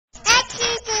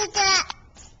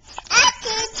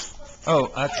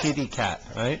Oh, a kitty cat,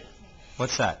 right?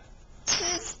 What's that?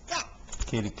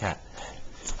 Kitty cat.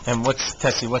 And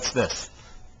Tessie, what's this?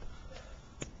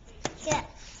 Yeah.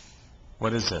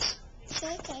 What is this?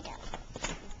 Potato.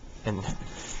 And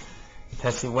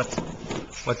Tessie, what's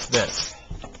this?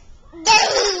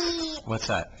 Baby. What's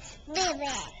that? Baby.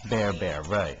 Bear,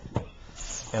 right.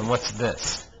 And what's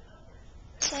this?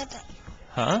 Potato.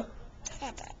 Huh?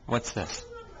 Potato. What's this?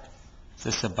 Is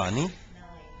this a bunny?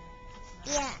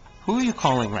 Yeah. Who are you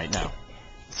calling right now?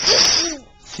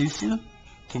 Susu?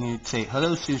 Can you say,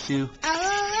 hello, Susu? I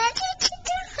want to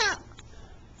go home.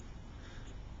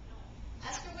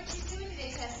 Ask her what she's doing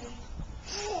today, Tessie.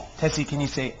 Tessie, can you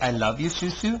say, I love you,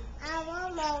 Susu? I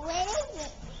want my baby.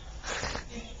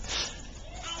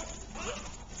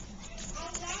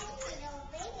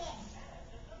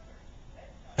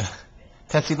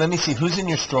 Tessie, let me see. Who's in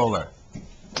your stroller?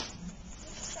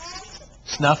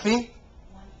 Snuffy?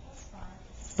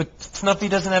 But Snuffy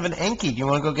doesn't have an Anki. Do you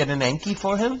want to go get an Anki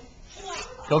for him?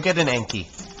 Go get an Anki.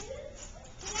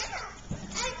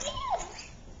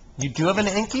 You do have an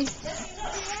Anki?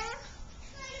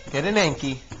 Get an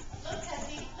Anki. Look,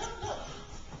 Tessie. Look.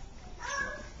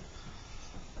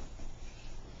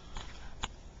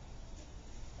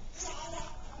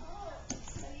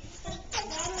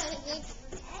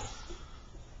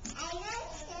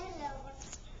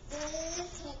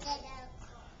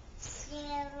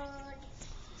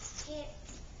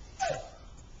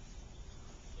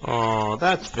 Oh,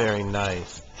 that's very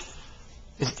nice.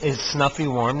 Is Snuffy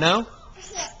warm now?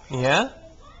 Yeah?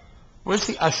 Where's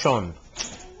the Ashon?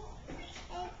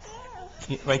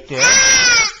 Right there?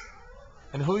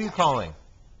 And who are you calling?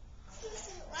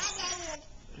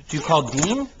 Do you call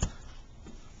Dean?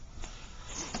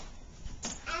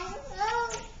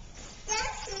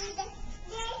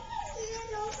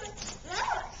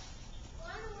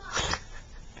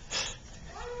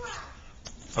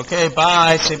 Okay,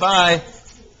 bye. Say bye.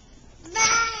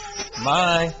 Bye.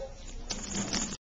 Bye.